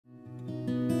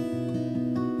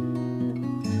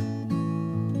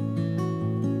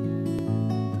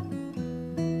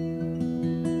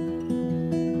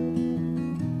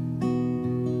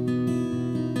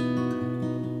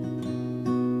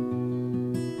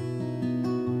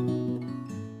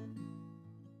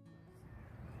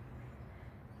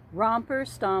Romper,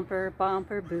 stomper,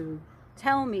 bomper, boo.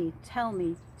 Tell me, tell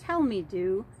me, tell me,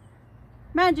 do.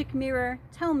 Magic mirror,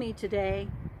 tell me today,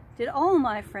 did all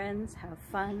my friends have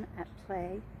fun at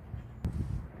play?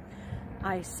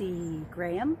 I see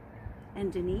Graham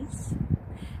and Denise,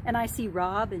 and I see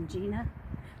Rob and Gina.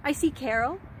 I see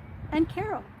Carol and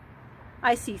Carol.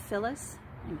 I see Phyllis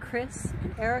and Chris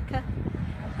and Erica,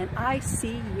 and I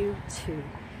see you too.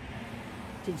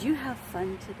 Did you have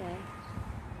fun today?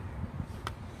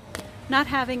 Not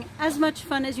having as much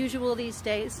fun as usual these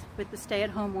days with the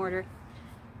stay-at-home order,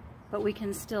 but we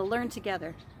can still learn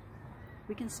together.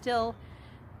 We can still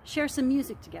share some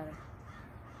music together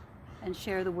and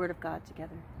share the Word of God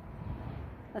together.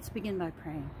 Let's begin by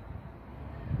praying.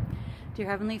 Dear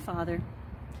Heavenly Father,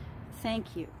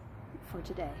 thank you for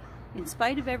today. In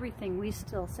spite of everything, we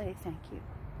still say thank you.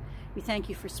 We thank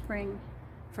you for spring,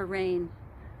 for rain,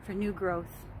 for new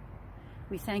growth.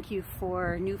 We thank you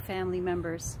for new family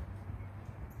members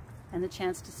and the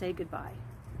chance to say goodbye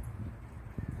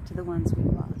to the ones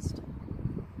we've lost.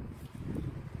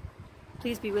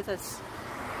 Please be with us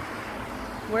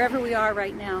wherever we are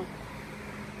right now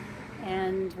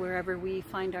and wherever we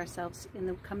find ourselves in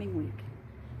the coming week.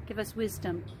 Give us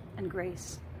wisdom and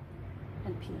grace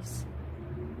and peace.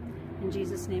 In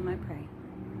Jesus' name I pray.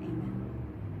 Amen.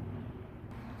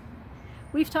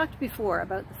 We've talked before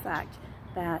about the fact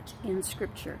that in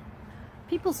Scripture,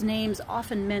 people's names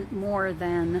often meant more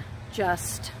than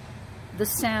just the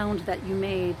sound that you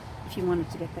made if you wanted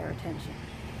to get their attention.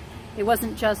 It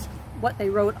wasn't just what they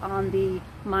wrote on the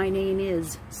 "My name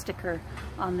is" sticker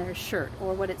on their shirt,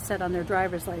 or what it said on their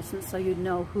driver's license so you'd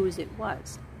know whose it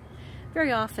was.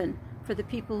 Very often, for the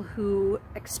people who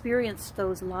experienced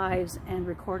those lives and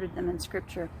recorded them in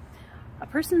Scripture, a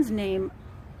person's name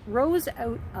rose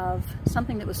out of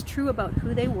something that was true about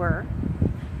who they were,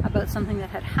 about something that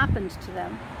had happened to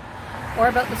them, or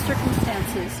about the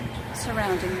circumstances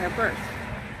surrounding their birth,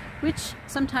 which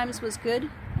sometimes was good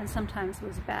and sometimes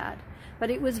was bad, but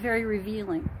it was very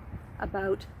revealing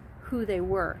about who they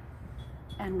were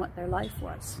and what their life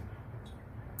was.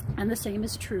 And the same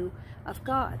is true of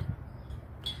God.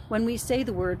 When we say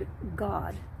the word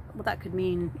God, well, that could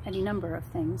mean any number of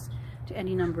things to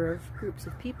any number of groups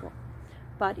of people.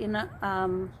 But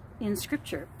in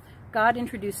Scripture, God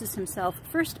introduces himself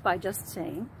first by just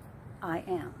saying, I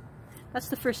am. That's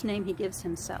the first name he gives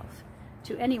himself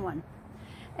to anyone.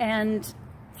 And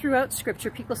throughout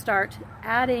Scripture, people start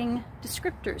adding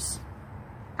descriptors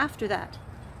after that.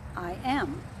 I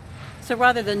am. So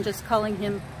rather than just calling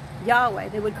him Yahweh,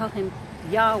 they would call him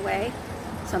Yahweh,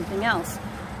 something else,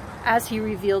 as he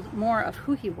revealed more of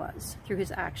who he was through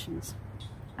his actions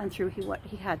and through what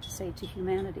he had to say to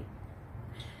humanity.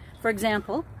 For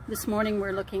example, this morning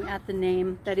we're looking at the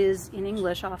name that is in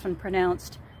English often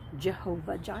pronounced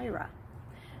Jehovah Jireh.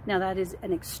 Now that is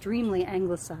an extremely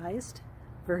anglicized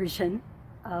version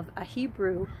of a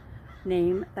Hebrew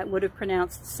name that would have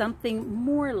pronounced something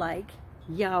more like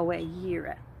Yahweh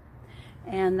Yireh.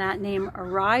 And that name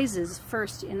arises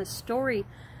first in a story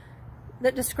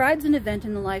that describes an event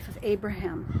in the life of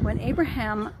Abraham, when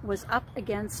Abraham was up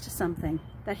against something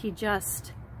that he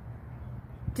just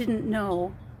didn't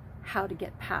know how to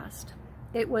get past.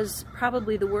 It was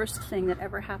probably the worst thing that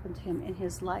ever happened to him in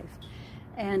his life.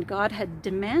 And God had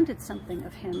demanded something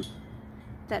of him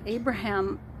that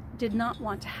Abraham did not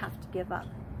want to have to give up.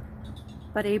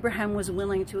 But Abraham was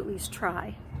willing to at least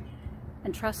try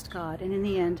and trust God. And in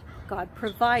the end, God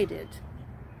provided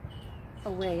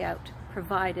a way out,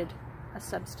 provided a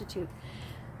substitute.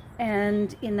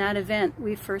 And in that event,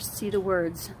 we first see the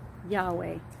words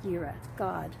Yahweh Yireh,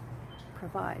 God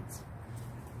provides.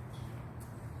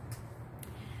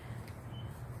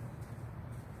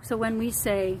 So when we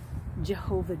say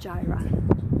Jehovah Jireh,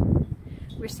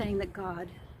 we're saying that God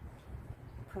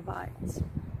provides.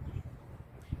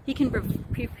 He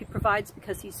provides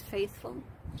because he's faithful.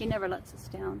 He never lets us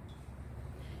down.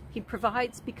 He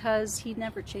provides because he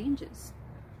never changes.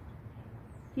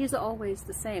 He is always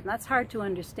the same. That's hard to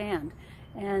understand.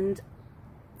 And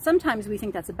sometimes we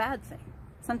think that's a bad thing.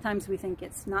 Sometimes we think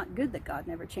it's not good that God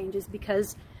never changes,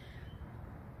 because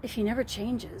if he never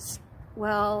changes,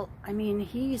 well, I mean,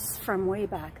 he's from way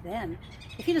back then.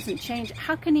 If he doesn't change,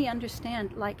 how can he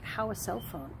understand, like, how a cell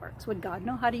phone works? Would God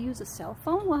know how to use a cell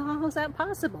phone? Well, how's that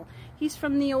possible? He's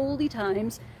from the oldie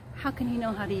times. How can he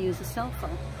know how to use a cell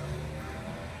phone?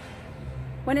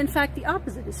 When in fact, the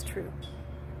opposite is true.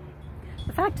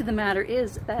 The fact of the matter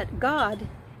is that God,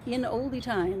 in oldie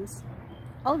times,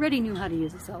 already knew how to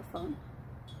use a cell phone.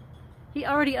 He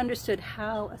already understood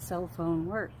how a cell phone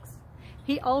works.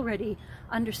 He already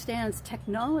understands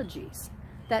technologies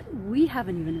that we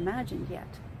haven't even imagined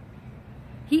yet.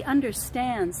 He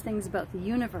understands things about the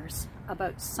universe,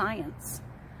 about science,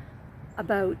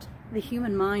 about the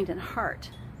human mind and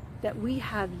heart that we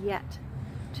have yet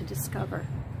to discover.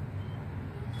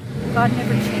 God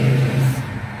never changes.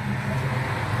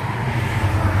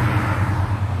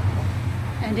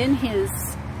 And in his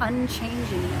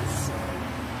unchangingness,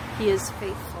 he is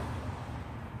faithful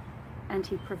and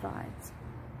he provides.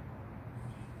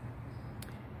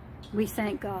 We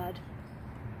thank God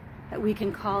that we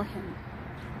can call him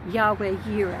Yahweh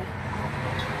Yireh.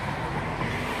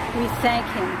 We thank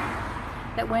him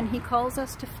that when he calls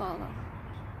us to follow,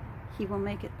 he will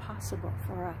make it possible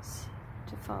for us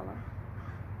to follow.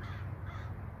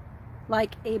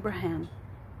 Like Abraham,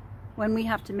 when we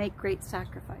have to make great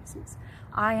sacrifices,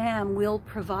 I Am will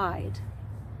provide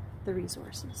the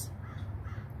resources.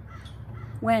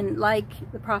 When,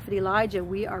 like the prophet Elijah,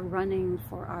 we are running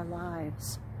for our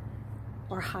lives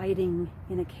or hiding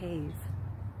in a cave,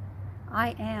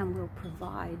 I Am will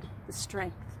provide the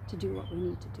strength to do what we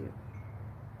need to do.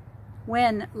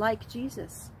 When, like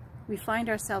Jesus, we find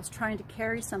ourselves trying to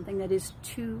carry something that is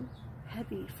too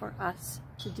heavy for us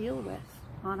to deal with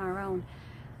on our own,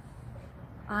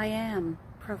 I Am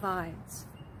provides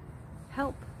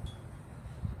help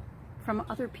from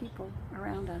other people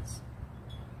around us.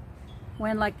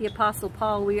 When, like the Apostle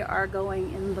Paul, we are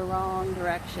going in the wrong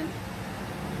direction,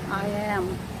 I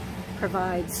Am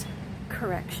provides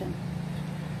correction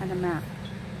and a map.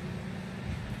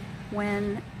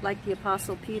 When, like the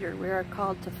Apostle Peter, we are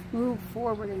called to move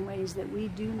forward in ways that we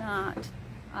do not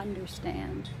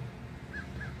understand,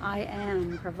 I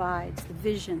Am provides the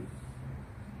vision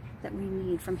that we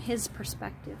need from his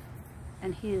perspective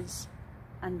and his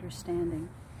understanding.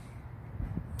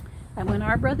 And when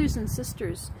our brothers and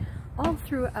sisters all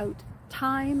throughout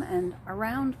time and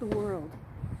around the world,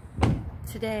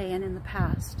 today and in the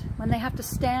past, when they have to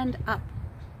stand up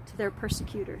to their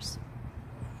persecutors,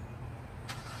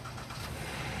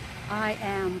 I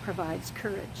Am provides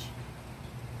courage,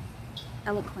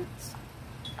 eloquence,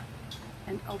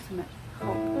 and ultimate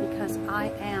hope, because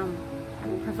I Am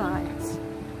provides,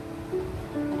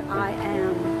 and I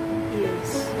Am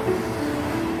is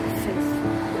faithful.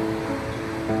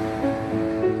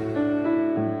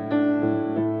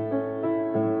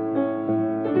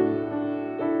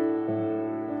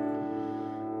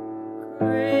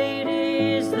 Great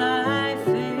is thy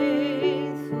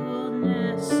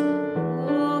faithfulness,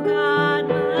 O God,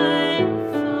 my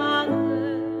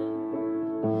Father.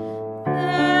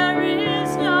 There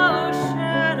is no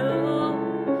shadow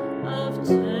of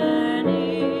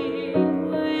turning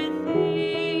with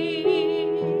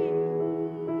thee.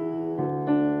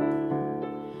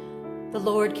 The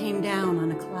Lord came down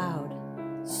on a cloud,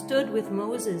 stood with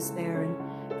Moses there, and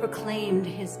proclaimed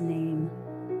his name,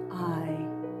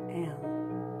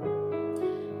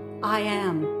 I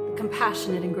am the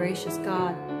compassionate and gracious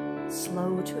God,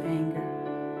 slow to anger,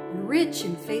 and rich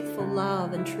in faithful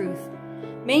love and truth,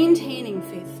 maintaining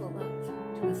faithful love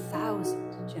to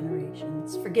 1,000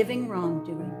 generations, forgiving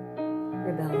wrongdoing,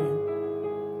 rebellion,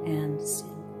 and sin.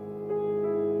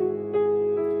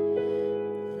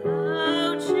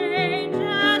 Thou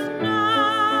changest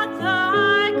not,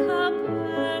 thy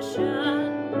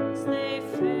compassions, they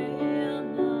fail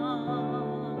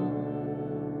not.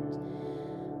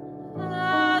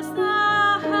 As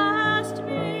thou hast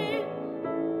been,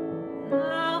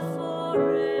 thou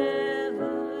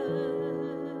forever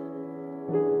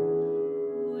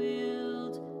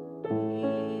wilt be.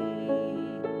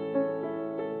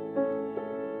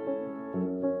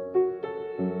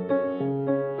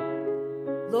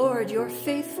 Lord, your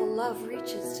faithful love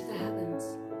reaches to the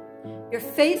heavens, your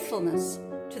faithfulness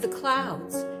to the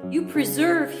clouds. You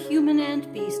preserve human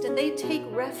and beast, and they take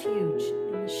refuge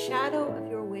in the shadow of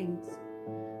your wings.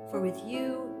 For with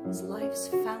you is life's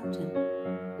fountain,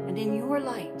 and in your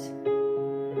light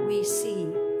we see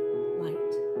light.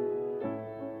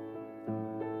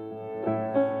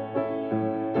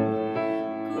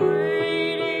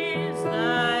 Great is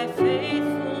thy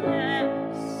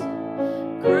faithfulness,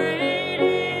 great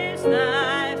is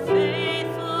thy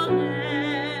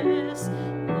faithfulness.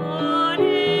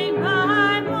 Morning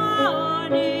by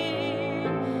morning,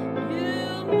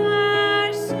 new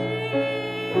mercies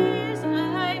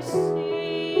I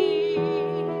see.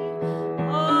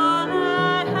 All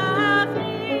I have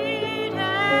needed,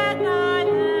 thy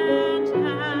hand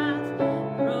hath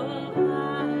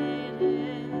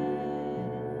provided.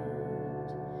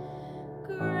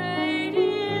 Great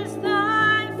is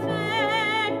thy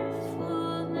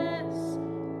faithfulness,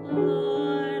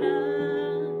 Lord,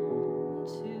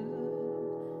 unto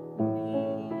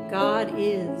me. God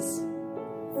is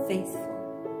faithful.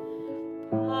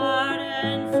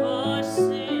 Pardon for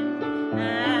sin.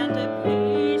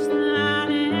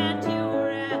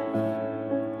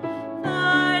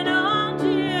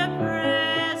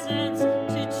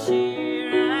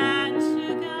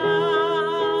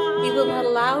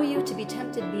 allow you to be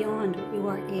tempted beyond what you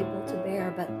are able to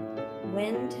bear, but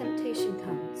when temptation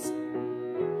comes,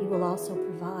 He will also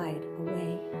provide a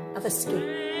way of escape.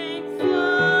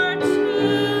 For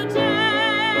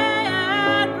today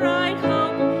and bright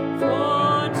hope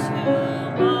for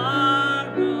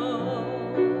tomorrow.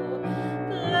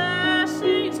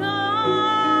 Blessings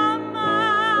are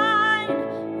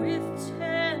mine with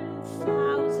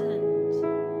 10,000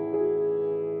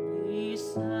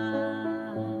 beside.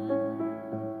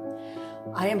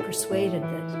 I am persuaded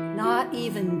that not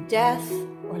even death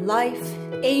or life,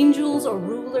 angels or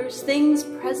rulers, things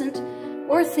present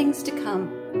or things to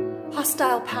come,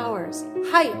 hostile powers,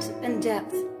 height and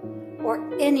depth, or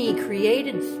any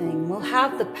created thing will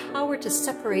have the power to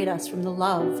separate us from the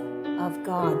love of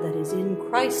God that is in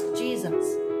Christ Jesus,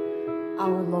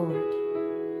 our Lord.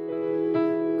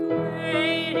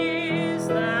 Great is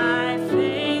thy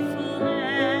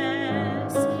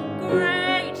faithfulness.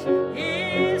 Great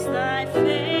is thy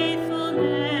faithfulness.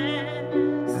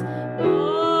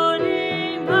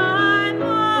 Morning by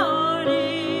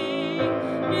morning,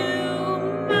 new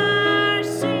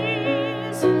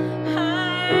mercies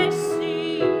I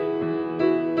see.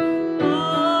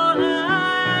 All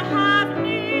I have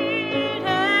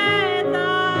needed,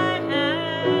 thy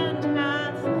hand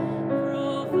hath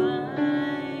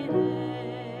provided.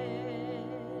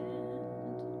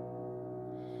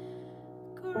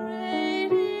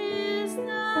 Great is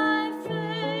thy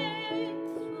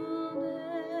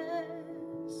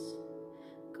faithfulness.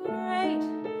 Great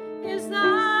is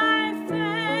thy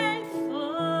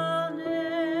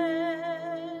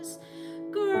faithfulness.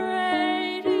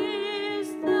 Great is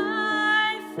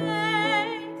thy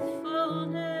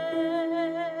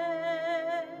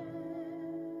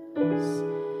faithfulness,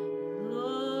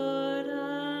 Lord,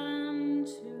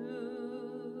 unto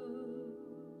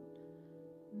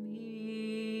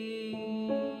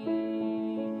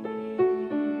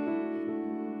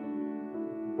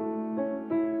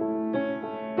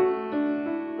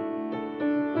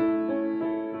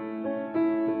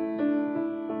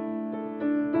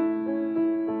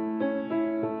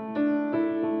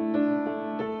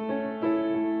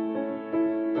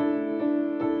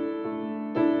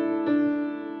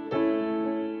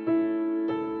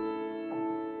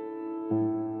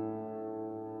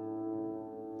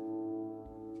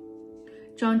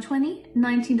John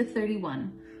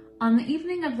 20:19-31. On the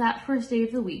evening of that first day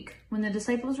of the week, when the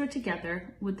disciples were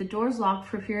together, with the doors locked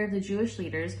for fear of the Jewish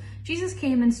leaders, Jesus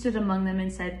came and stood among them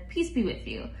and said, "Peace be with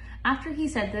you." After he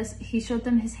said this, he showed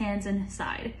them his hands and his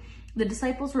side. The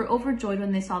disciples were overjoyed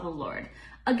when they saw the Lord.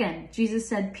 Again, Jesus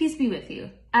said, "Peace be with you.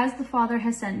 As the Father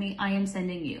has sent me, I am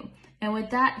sending you." And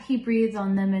with that, he breathed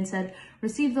on them and said,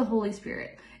 "Receive the Holy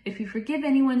Spirit. If you forgive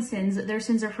anyone's sins, their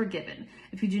sins are forgiven.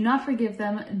 If you do not forgive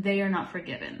them, they are not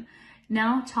forgiven."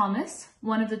 Now Thomas,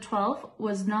 one of the 12,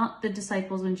 was not the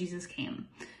disciples when Jesus came.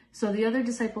 So the other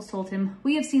disciples told him,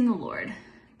 "We have seen the Lord."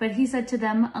 But he said to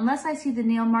them, "Unless I see the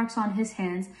nail marks on his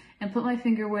hands, and put my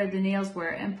finger where the nails were,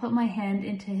 and put my hand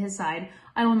into his side,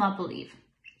 I will not believe."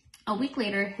 A week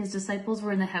later, his disciples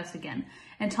were in the house again,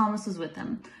 and Thomas was with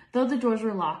them. Though the doors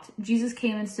were locked, Jesus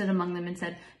came and stood among them and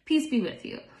said, "Peace be with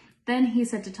you." Then he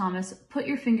said to Thomas, "Put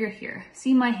your finger here.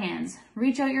 See my hands.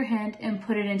 Reach out your hand and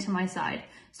put it into my side.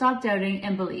 Stop doubting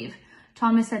and believe."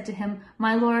 Thomas said to him,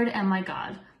 "My Lord and my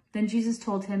God." Then Jesus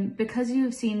told him, "Because you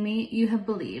have seen me, you have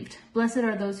believed. Blessed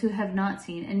are those who have not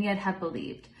seen and yet have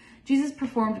believed." Jesus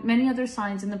performed many other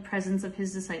signs in the presence of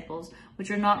his disciples,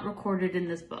 which are not recorded in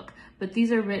this book, but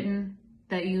these are written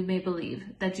that you may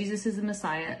believe that Jesus is the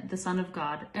Messiah, the Son of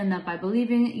God, and that by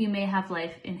believing you may have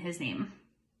life in his name.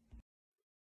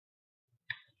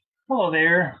 Hello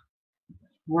there.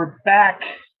 We're back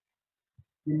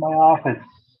in my office.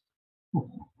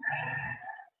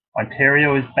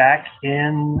 Ontario is back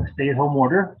in stay-at-home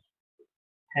order,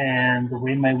 and the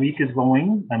way my week is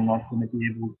going, I'm not going to be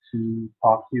able to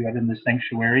talk to you out in the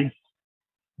sanctuary.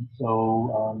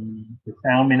 So the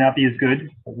sound may not be as good,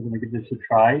 but we're going to give this a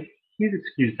try. Please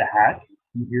excuse the hat.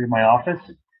 I'm here in my office,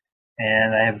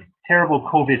 and I have terrible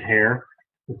COVID hair.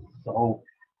 So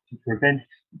to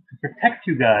protect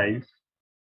you guys,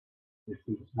 this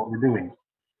is what we're doing.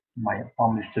 My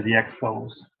homage to the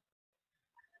expos.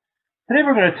 Today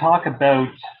we're going to talk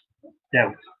about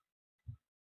doubt.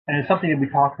 And it's something that we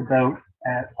talked about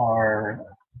at our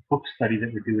book study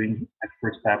that we're doing at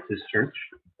First Baptist Church.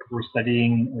 We're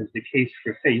studying The Case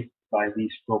for Faith by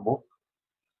Strobel.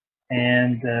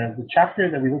 And the chapter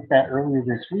that we looked at earlier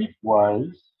this week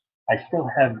was, "I still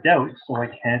have doubt, so I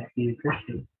can't be a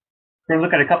Christian." We're going to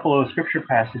look at a couple of scripture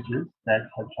passages that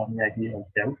touch on the idea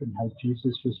of doubt and how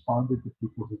Jesus responded to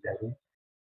people who doubted.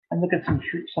 and look at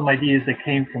some ideas that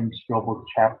came from Strobel's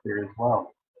chapter as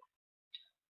well.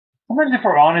 Sometimes if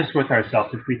we're honest with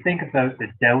ourselves, if we think about the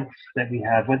doubts that we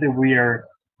have, whether we are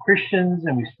Christians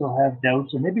and we still have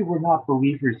doubts, or maybe we're not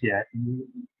believers yet,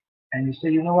 and you say,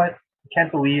 you know what, I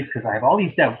can't believe because I have all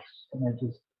these doubts, and I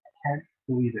can't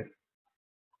believe it.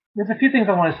 There's a few things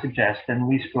I want to suggest, and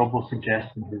Lee Strobel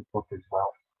suggests in his book as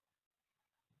well.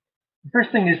 The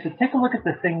first thing is to take a look at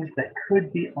the things that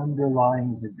could be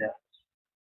underlying the doubt.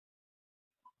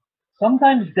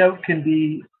 Sometimes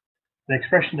the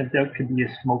expression of doubt can be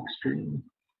a smoke screen.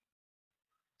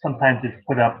 Sometimes it's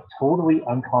put up totally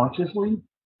unconsciously.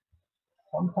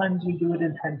 Sometimes we do it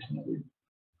intentionally.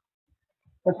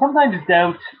 But sometimes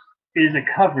doubt is a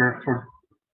cover for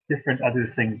different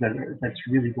other things that's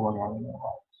really going on in our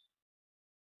lives.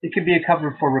 It can be a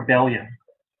cover for rebellion.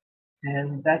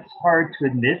 And that's hard to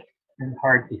admit and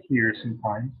hard to hear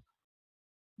sometimes.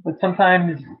 But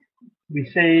sometimes we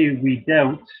say we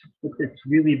doubt, but it's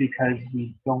really because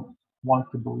we don't want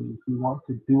to believe. We want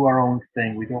to do our own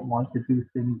thing. We don't want to do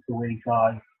things the way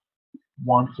God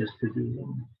wants us to do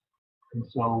them. And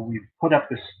so we've put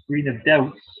up a screen of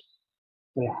doubts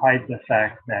to hide the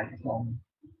fact that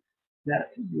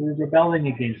we're rebelling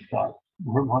against God.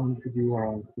 We're wanting to do our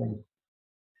own thing.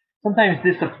 Sometimes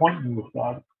disappointment with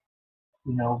God.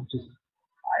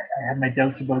 I have my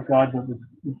doubts about God, but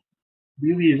it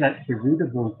really is at the root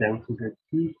of those doubts is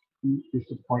a deep, deep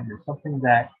disappointment, something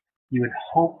that you would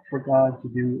hope for God to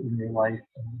do in your life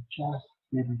and it just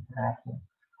didn't happen.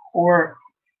 Or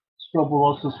Strobel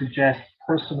also suggests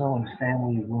personal and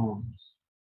family wounds.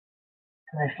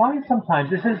 And I find sometimes,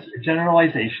 this is a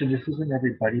generalization, this isn't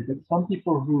everybody, but some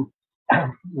people who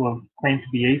will claim to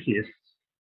be atheists,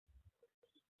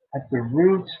 at the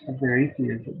root of their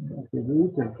atheism, at the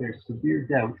root of their severe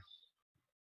doubts,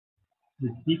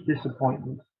 is deep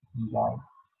disappointment in God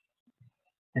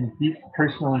and deep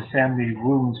personal and family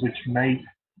wounds which might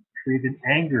create an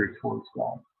anger towards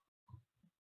God.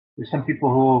 There's some people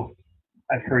who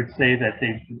I've heard say that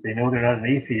they know they're not an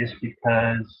atheist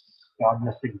because God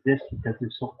must exist because they're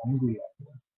so angry at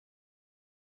him.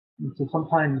 And so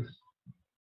sometimes,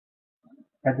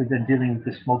 rather than dealing with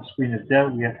the smoke screen of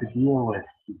doubt, we have to deal with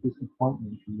the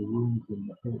disappointment and the wounds and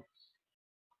the hurts.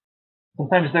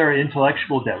 Sometimes there are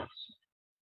intellectual doubts,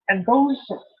 and those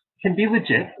can be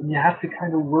legit, and you have to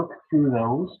kind of work through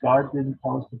those. God didn't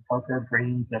tell us to park our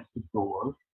brains at the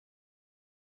door.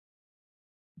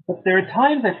 But there are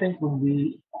times, I think, when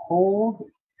we hold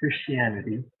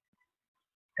Christianity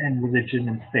and religion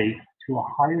and faith to a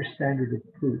higher standard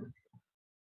of proof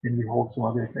than we hold some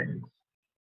other things.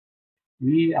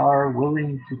 We are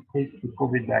willing to take the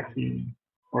COVID vaccine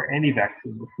or any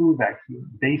vaccine, the flu vaccine,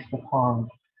 based upon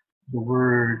the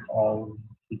word of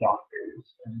the doctors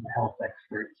and the health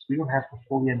experts. We don't have to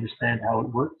fully understand how it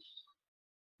works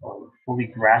or fully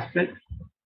grasp it.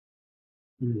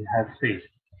 We have faith.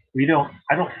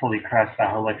 I don't fully grasp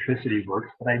how electricity works,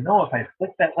 but I know if I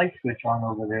flick that light switch on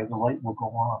over there, the light will go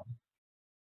on.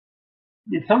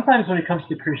 Sometimes when it comes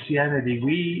to Christianity,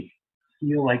 we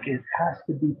feel like it has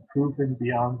to be proven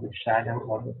beyond the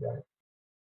shadow of a doubt.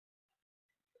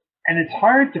 And it's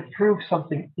hard to prove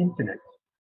something infinite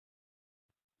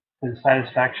to the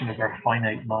satisfaction of our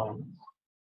finite minds.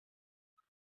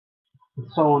 And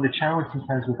so the challenge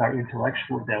sometimes with our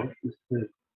intellectual doubts is to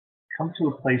come to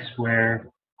a place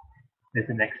where there's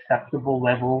an acceptable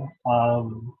level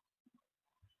of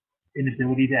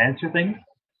inability to answer things.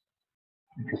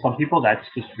 And for some people, that's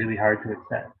just really hard to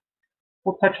accept.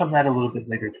 We'll touch on that a little bit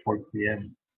later towards the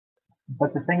end.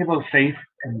 But the thing about faith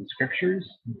and the scriptures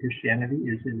and Christianity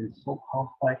is it is so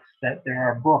complex that there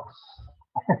are books,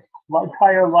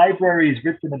 entire libraries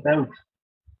written about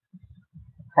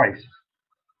Christ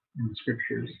and the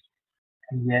scriptures.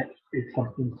 And yet it's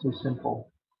something so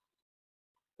simple.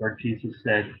 Where Jesus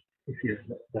said, if you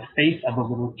have the faith of a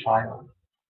little child,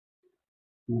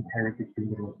 you inherit the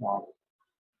kingdom of God.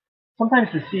 Sometimes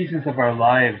the seasons of our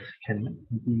lives can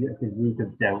be at the root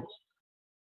of doubt.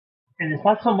 And it's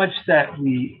not so much that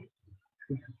we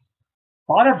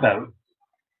thought about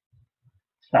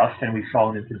stuff and we've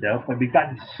fallen into doubt, but we've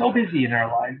gotten so busy in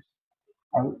our lives.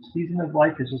 Our season of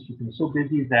life has just become so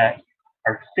busy that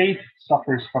our faith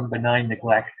suffers from benign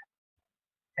neglect.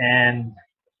 And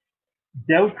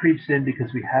doubt creeps in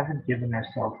because we haven't given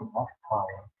ourselves enough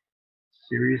time to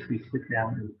seriously sit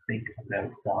down and think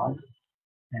about God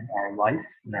and our life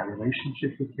and our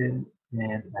relationship with Him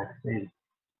and our faith.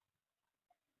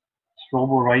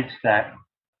 Strobel writes that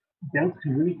doubt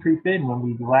can really creep in when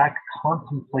we lack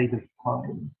contemplative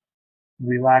time.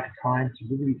 We lack time to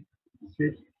really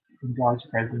sit in God's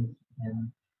presence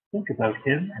and think about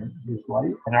him and his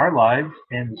life and our lives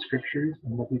and the scriptures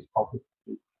and what he's called us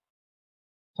to do.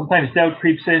 Sometimes doubt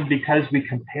creeps in because we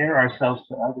compare ourselves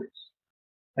to others.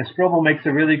 And Strobel makes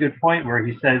a really good point where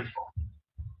he says,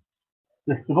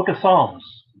 the book of Psalms,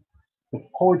 the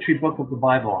poetry book of the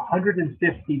Bible,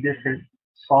 150 different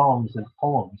psalms and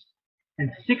poems,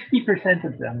 and 60%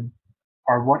 of them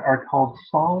are what are called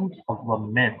psalms of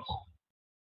lament.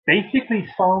 Basically,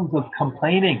 psalms of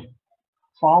complaining,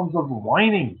 psalms of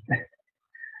whining,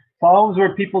 psalms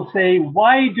where people say,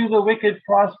 why do the wicked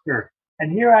prosper?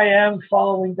 And here I am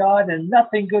following God and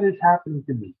nothing good is happening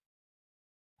to me.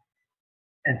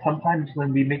 And sometimes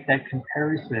when we make that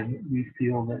comparison, we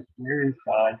feel that where is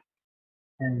God?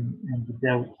 And the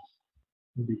doubts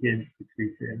begin to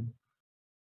creep in.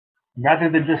 Rather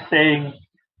than just saying,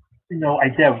 I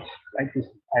doubt,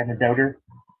 I'm a doubter,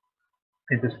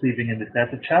 and just leaving it at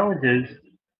that. The challenge is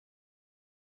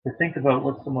to think about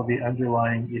what some of the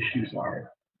underlying issues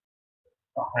are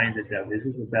behind the doubt. Is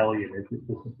it rebellion? Is it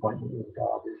disappointment with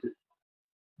God? Is it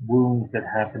wounds that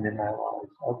happen in our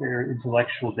lives? Are there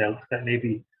intellectual doubts that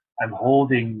maybe I'm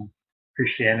holding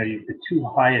Christianity to too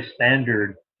high a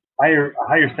standard, a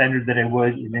higher standard than I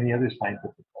would in any other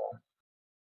scientific form?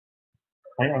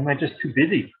 Am I just too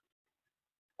busy?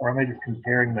 Or am I just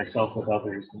comparing myself with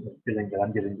others and feeling that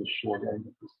I'm getting the short end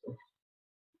of this thing?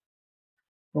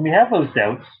 When we have those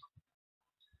doubts,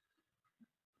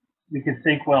 we can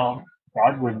think, well,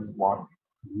 God wouldn't want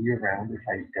me around if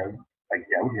I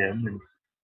doubt him,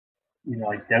 and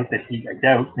I doubt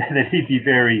that he'd be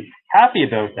very happy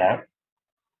about that.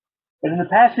 But in the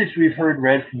passage we've heard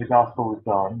read from the Gospel of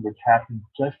John, which happened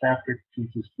just after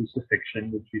Jesus'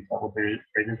 crucifixion, which we celebrated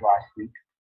last week,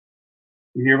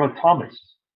 we hear about Thomas,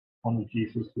 one of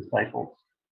Jesus' disciples,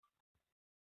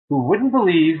 who wouldn't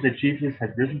believe that Jesus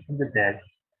had risen from the dead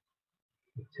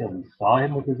until he saw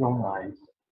him with his own eyes.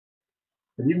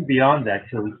 But even beyond that,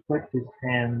 till he put his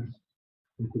hands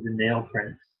into the nail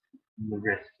prints in the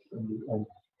wrists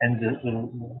and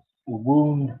the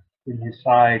wound in his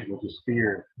side where the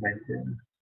spear went in.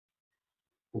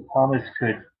 So Thomas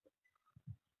could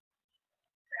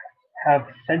have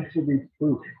sensory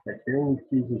proof that there was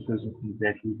Jesus risen from the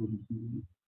dead. He wouldn't believe.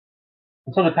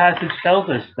 And so the passage tells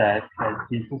us that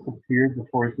Jesus appeared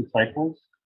before his disciples,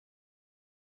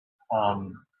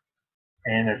 and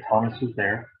that Thomas was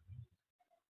there.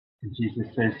 And Jesus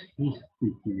says, peace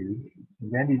be to you.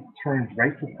 And then he turns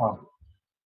right to Thomas.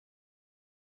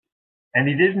 And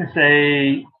he didn't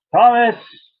say, Thomas,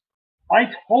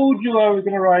 I told you I was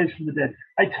going to rise from the dead.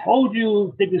 I told you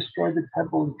if they destroyed the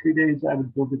temple in 3 days, I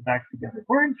would build it back together.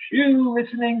 Weren't you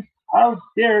listening? How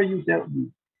dare you doubt me?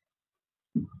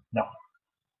 No.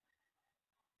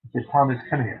 He said, Thomas,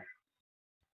 come here.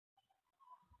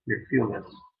 Here, feel this.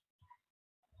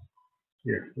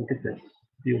 Here, look at this.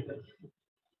 Feel this.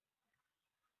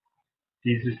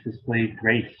 Jesus displayed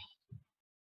grace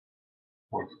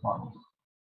towards Thomas.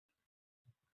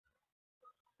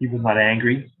 He was not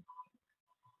angry,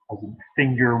 wasn't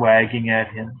finger wagging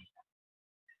at him.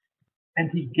 And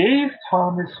he gave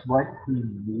Thomas what he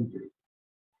needed.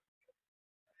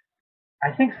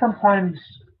 I think sometimes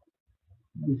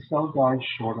we sell God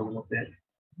short a little bit.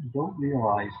 We don't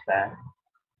realize that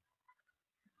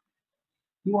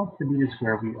he wants to meet us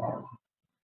where we are.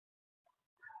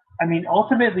 I mean,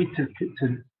 ultimately, to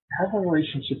have a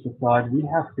relationship with God, we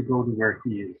have to go to where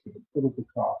he is, to the foot of the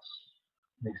cross,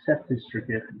 and accept his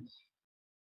forgiveness.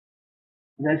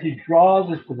 And as he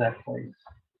draws us to that place,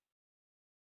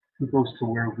 he goes to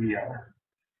where we are.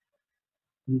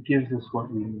 He gives us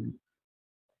what we need.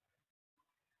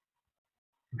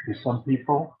 For some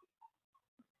people,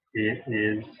 it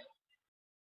is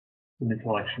an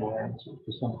intellectual answer.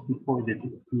 For some people, it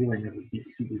is a feeling of a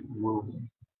deep-seated wound.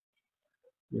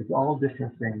 There's all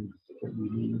different things that we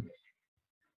need.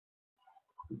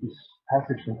 This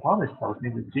passage from Thomas tells me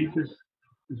that Jesus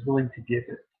is willing to give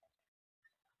it.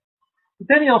 But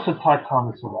then he also taught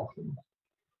Thomas a lesson.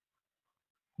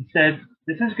 He said,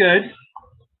 this is good.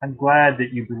 I'm glad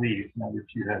that you believe now that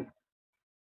you have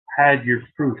had your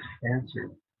proof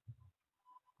answered.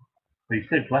 But he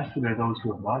said, blessed are those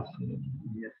who have not seen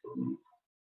and yet believe.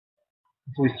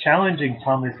 So he's challenging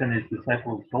Thomas and his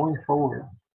disciples going forward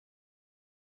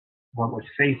about what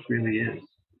faith really is.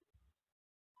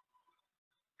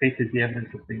 Faith is the evidence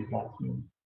of things not seen.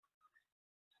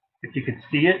 If you could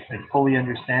see it and fully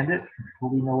understand it, and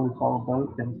fully know what it's all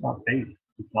about, then it's not faith,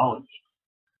 it's knowledge.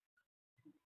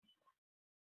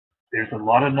 There's a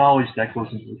lot of knowledge that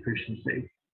goes into the Christian faith.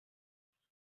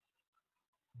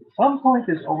 At some point,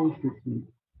 there's always this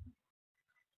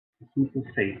leap of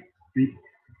faith,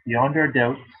 beyond our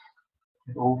doubts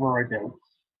and over our doubts.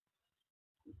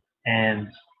 and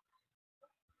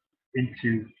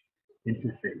into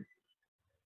faith.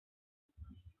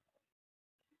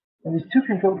 And these two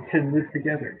can live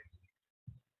together.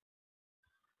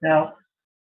 Now,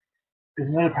 there's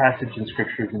another passage in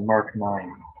Scriptures in Mark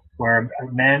 9 where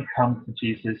a man comes to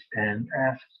Jesus and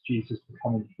asks Jesus to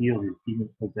come and heal his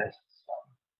demon-possessed son.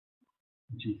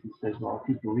 And Jesus says, well, if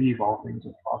you believe, all things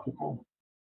are possible.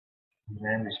 And the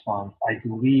man responds, I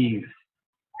believe.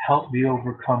 Help me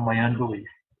overcome my unbelief.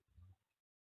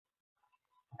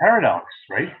 Paradox,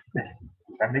 right?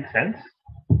 Does that make sense?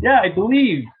 Yeah, I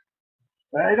believe.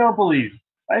 But I don't believe.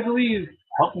 I believe.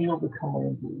 Help me overcome my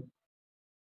unbelief.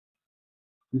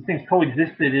 These things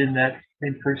coexisted in that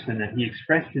same person, and he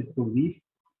expressed his belief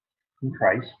in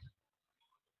Christ.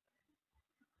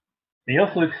 And he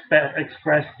also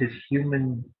expressed his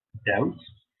human doubt.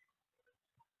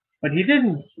 But he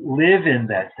didn't live in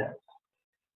that doubt.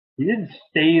 He didn't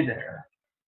stay there.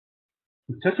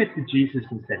 He took it to Jesus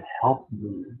and said, help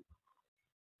me.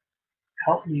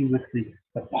 Help me with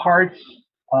the parts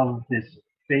of this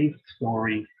faith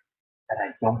story that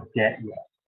I don't get yet.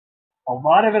 A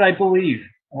lot of it I believe.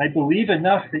 And I believe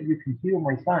enough that you can heal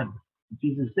my son.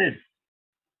 Jesus did.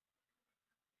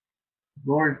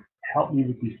 Lord, help me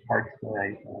with these parts that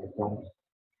I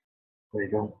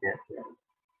don't get yet.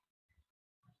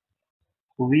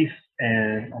 Belief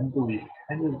and unbelief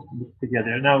kind of mix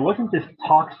together. Now, it wasn't just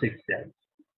toxic doubt.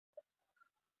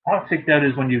 Toxic doubt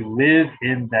is when you live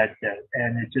in that doubt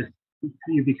and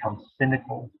you become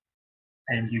cynical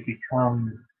and you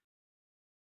become,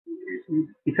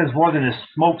 because more than a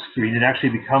smoke screen, it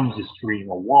actually becomes a screen,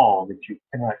 a wall that you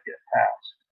cannot get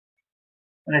past.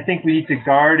 And I think we need to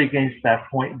guard against that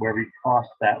point where we cross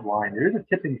that line. There is a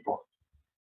tipping point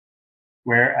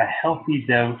where a healthy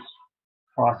doubt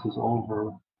crosses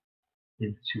over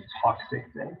into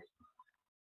toxic doubt.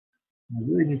 And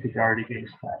we really need to guard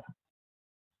against that.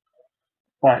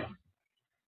 But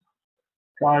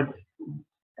God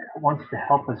wants to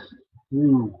help us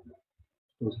through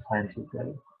those times of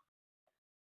doubt.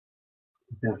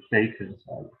 Build faith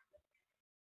inside.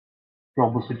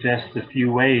 Strobel suggests a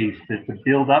few ways to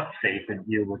build up faith and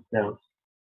deal with doubt.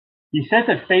 He says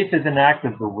that faith is an act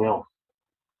of the will.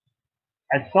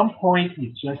 At some point,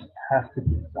 you just have to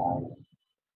decide.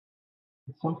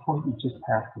 At some point, you just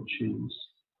have to choose.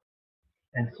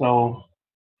 And so,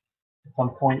 at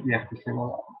some point, we have to say,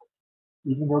 well,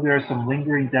 even though there are some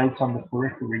lingering doubts on the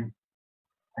periphery,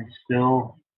 I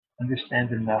still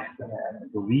understand enough that I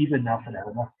believe enough and have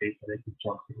enough faith that I can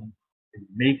jump in and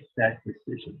make that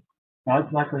decision.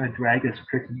 God's not going to drag us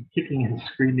kicking and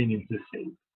screaming into faith.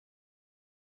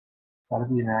 It's got to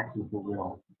be an act of the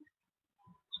will.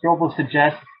 Strobel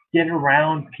suggests get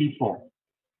around people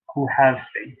who have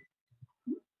faith.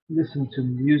 Listen to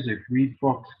music, read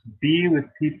books, be with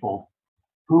people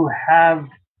who have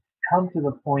come to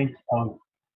the point of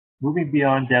moving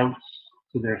beyond doubts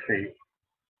to their faith.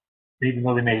 Even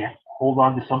though they may hold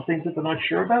on to some things that they're not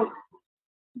sure about,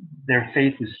 their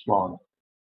faith is strong.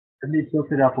 And they've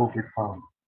built it up over time.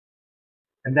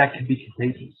 And that can be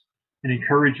contagious and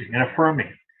encouraging and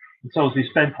affirming. And so as we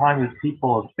spend time with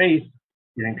people of faith,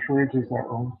 it encourages our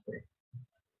own faith.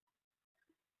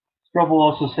 Strobel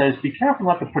also says, be careful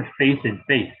not to put faith in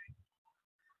faith.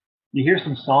 You hear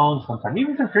some songs sometimes,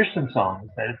 even some Christian songs,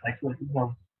 that it's like,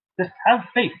 just have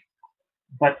faith.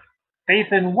 But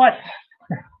faith in what?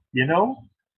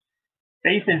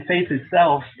 Faith in faith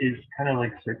itself is kind of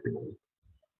like circular.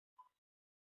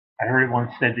 I heard it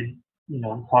once said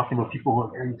that, talking about people who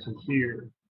are very sincere.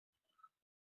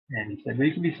 And he said, well,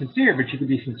 you can be sincere, but you can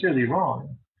be sincerely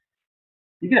wrong.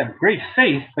 You can have great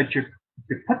faith, but if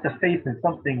you put the faith in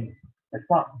something that's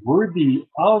not worthy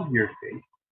of your faith,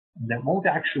 and that won't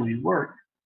actually work,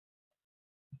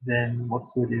 then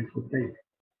what good is the faith?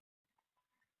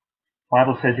 The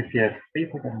Bible says if you have faith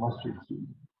like a mustard seed,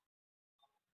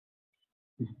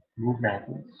 you move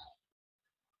mountains.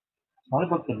 It's not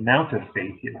about the amount of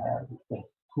faith you have, it's about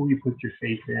who you put your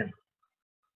faith in.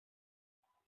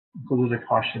 So there's a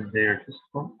caution there. It's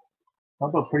not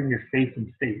about putting your faith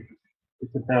in faith.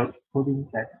 It's about putting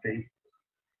that faith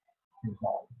in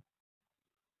God.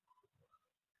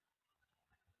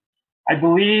 I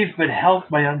believe, but help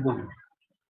my unbelief.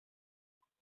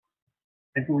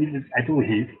 I believe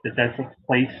that that's a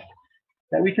place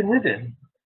that we can live in.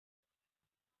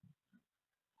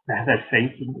 To have that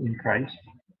faith in Christ.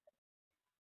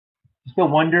 Still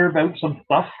wonder about some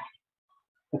stuff,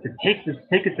 but to take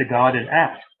it to God and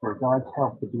ask for God's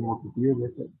help to be able to deal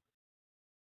with it.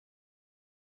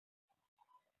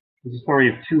 There's a story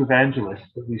of two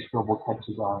evangelists that Lee Strobel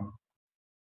touches on.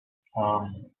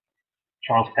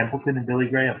 Charles Templeton and Billy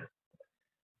Graham.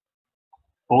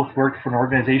 Both worked for an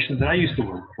organization that I used to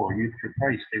work for, Youth for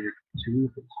Christ. They were two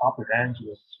of the top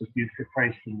evangelists with Youth for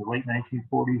Christ in the late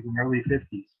 1940s and early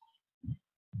 50s.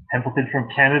 Templeton from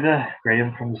Canada,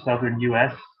 Graham from the southern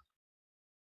US.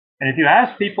 And if you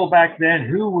ask people back then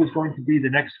who was going to be the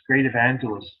next great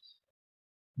evangelist,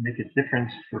 make a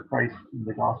difference for Christ in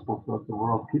the gospel throughout the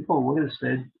world, people would have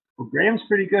said, well, Graham's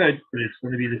pretty good, but it's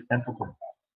going to be this Templeton.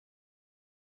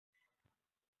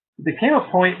 There came a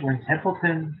point when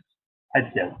Templeton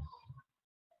had doubts.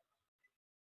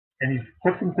 And he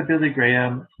took them to Billy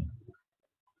Graham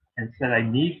and said, I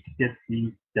need to get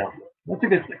these dealt with. That's a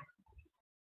good thing.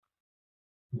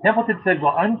 And Templeton said,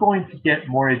 well, I'm going to get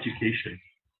more education.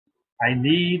 I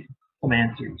need some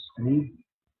answers. I need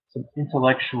some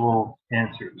intellectual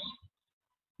answers.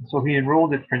 And so he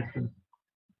enrolled at Princeton,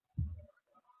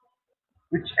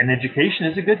 which an education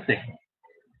is a good thing.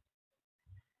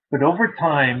 But over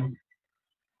time,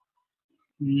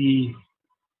 he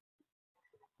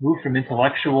moved from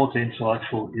intellectual to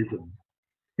intellectualism.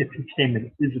 It became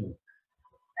an ism.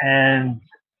 And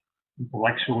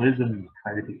intellectualism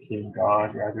kind of became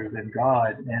God rather than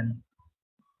God. And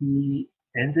he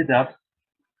ended up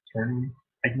turning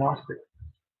agnostic.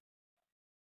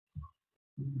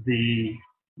 The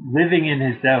living in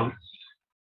his doubts,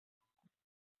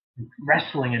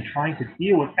 wrestling and trying to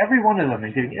deal with every one of them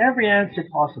and getting every answer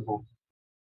possible,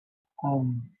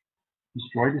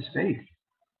 destroyed his faith.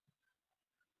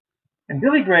 And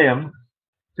Billy Graham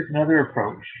took another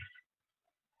approach.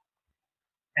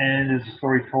 And as the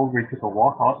story told, where he took a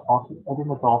walk out on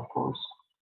the golf course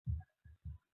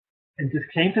and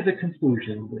just came to the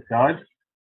conclusion that, God,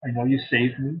 I know you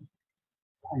saved me.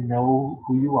 I know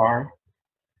who you are.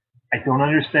 I don't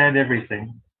understand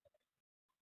everything,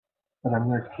 but I'm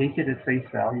going to take it at face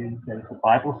value that if the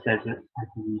Bible says it, I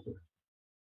believe it.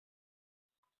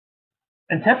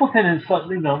 And Templeton, in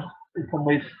some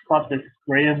ways, thought that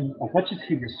Graham, as much as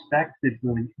he respected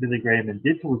Billy Graham and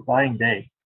did to his dying day,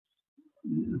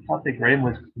 he thought that Graham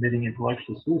was committing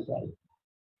intellectual suicide.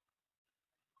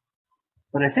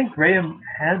 But I think Graham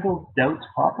handled doubts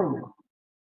properly,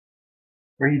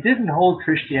 where he didn't hold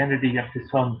Christianity up to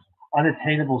some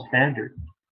unattainable standard.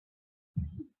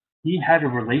 He had a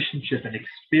relationship and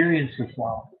experience with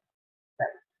God that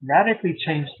radically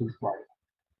changed his life.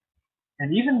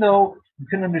 And even though he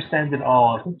couldn't understand it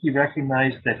all, I think he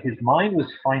recognized that his mind was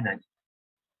finite.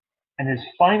 And his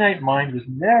finite mind was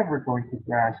never going to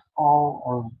grasp all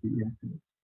of the infinite.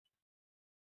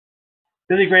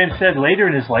 Billy Graham said later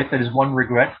in his life that his one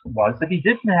regret was that he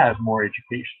didn't have more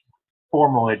education,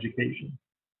 formal education.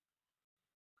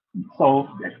 So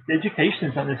education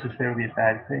is not necessarily a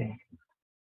bad thing,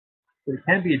 but it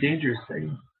can be a dangerous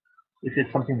thing if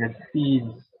it's something that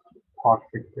feeds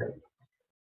toxic doubt.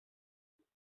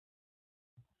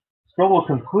 Strobel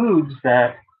concludes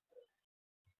that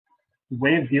the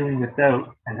way of dealing with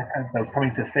doubt and about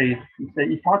coming to faith,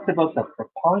 he talks about the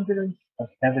preponderance of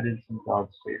evidence in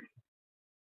God's favor.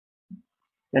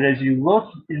 That as you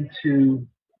look into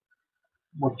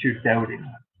what you're doubting,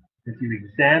 as you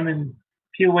examine,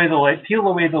 peel away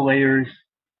the layers,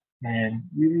 and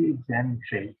really examine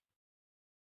faith,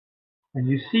 and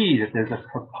you see that there's a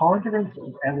preponderance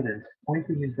of evidence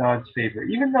pointing in God's favor,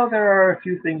 even though there are a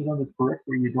few things on the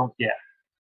periphery you don't get.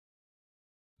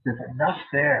 There's enough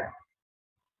there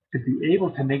to be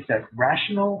able to make that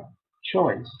rational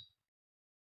choice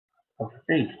of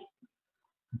faith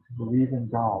and to believe in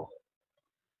God.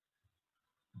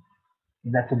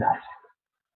 And that's enough.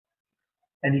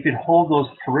 And you can hold those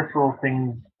peripheral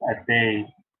things at bay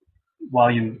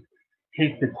while you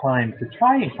take the time to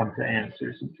try and come to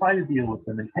answers and try to deal with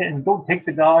them, and don't take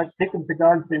them to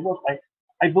God and say, look,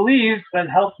 I believe, that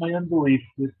helped my unbelief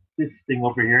with this thing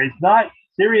over here. It's not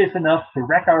serious enough to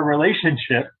wreck our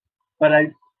relationship, but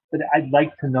I'd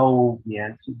like to know the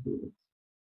answer to it.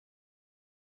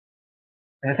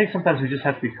 And I think sometimes we just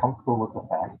have to be comfortable with the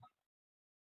fact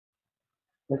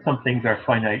that some things our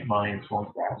finite minds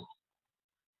won't grasp.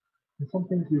 And some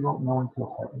things we won't know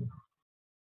until heaven.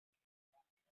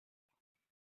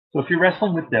 So if you're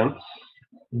wrestling with doubts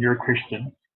and you're a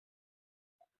Christian,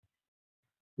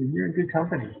 then you're in good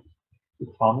company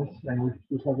with Thomas and with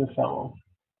this other fellow.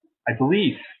 I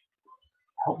believe.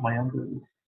 Help my unbelief.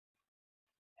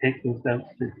 Take those doubts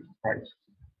to Christ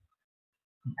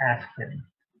and ask him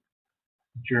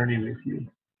to journey with you.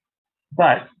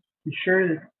 But be sure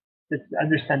to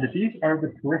understand that these are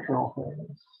the peripheral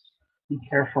things. Be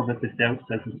careful that the doubt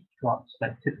doesn't drop to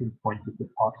that tipping point of the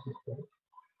toxic doubt.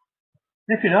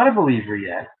 And if you're not a believer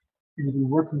yet, and you've been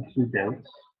working through doubts,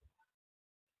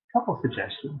 a couple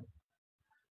suggestions.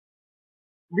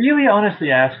 Really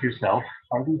honestly ask yourself,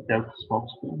 are these doubts a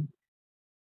smokescreen?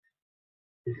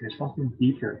 Is there something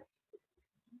deeper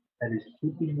that is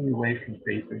keeping me away from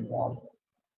faith in God?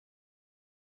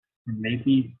 And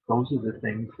maybe those are the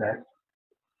things that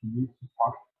you need to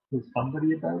talk to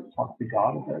somebody about, talk to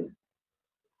God about,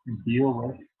 and deal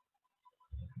with.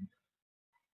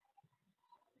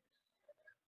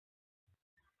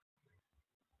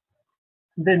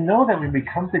 And then know that when we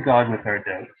come to God with our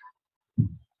doubts,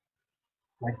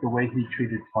 like the way he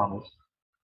treated Thomas,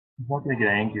 he's not going to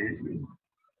get angry at you.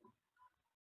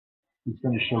 He's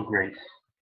going to show grace.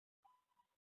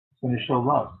 He's going to show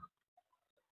love.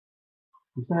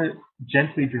 He's going to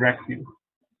gently direct you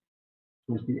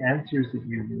towards the answers that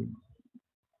you need.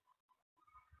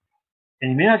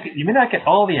 And you may not get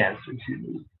all the answers you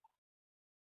need,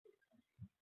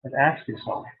 but ask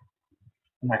yourself,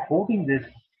 am I holding this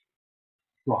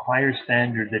to a higher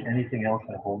standard than anything else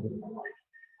I hold in my life?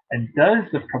 And does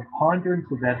the preponderance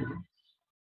of evidence,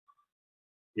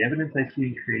 the evidence I see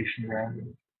in creation around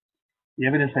me, the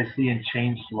evidence I see in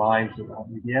changed lives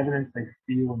around me, the evidence I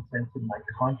feel and sense in my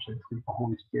conscience as the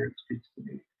Holy Spirit speaks to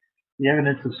me, the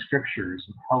evidence of scriptures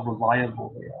and how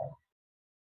reliable they are.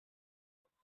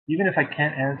 Even if I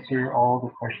can't answer all the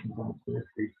questions on the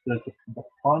surface, does the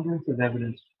preponderance of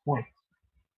evidence point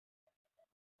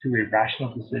to a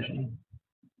rational decision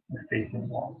of faith in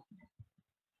God?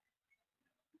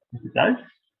 If it does,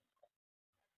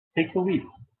 take the leap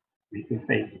of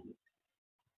faith.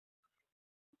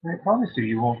 And I promise you,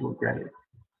 you won't regret it.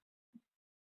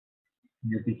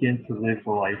 You'll begin to live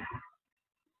the life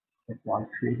that God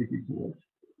created you to live.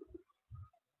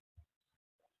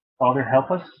 Father,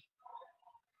 help us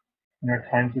in our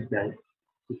times of doubt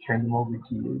to turn them over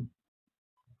to you.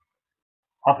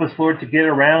 Help us, Lord, to get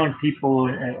around people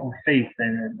of faith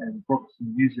and books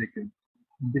and music and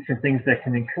different things that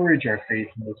can encourage our faith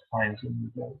in those times when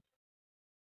we doubt.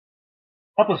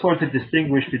 Help us, Lord, to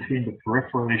distinguish between the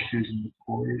peripheral issues and the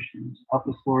core issues. Help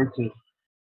us, Lord,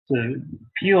 to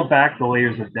peel back the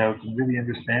layers of doubt and really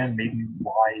understand maybe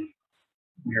why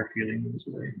we are feeling this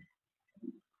way.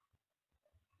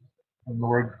 And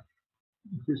Lord,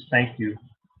 just thank you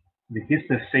for the gift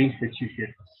of faith that you give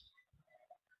us.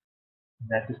 And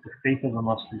that just the faith of a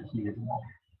mustard seed is enough.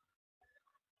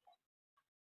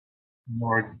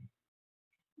 Lord,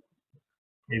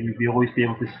 may we always be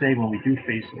able to say when we do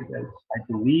face our doubts, I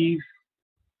believe,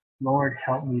 Lord,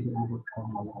 help me to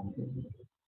overcome my unbelief.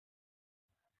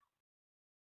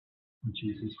 In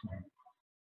Jesus'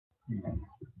 name, amen.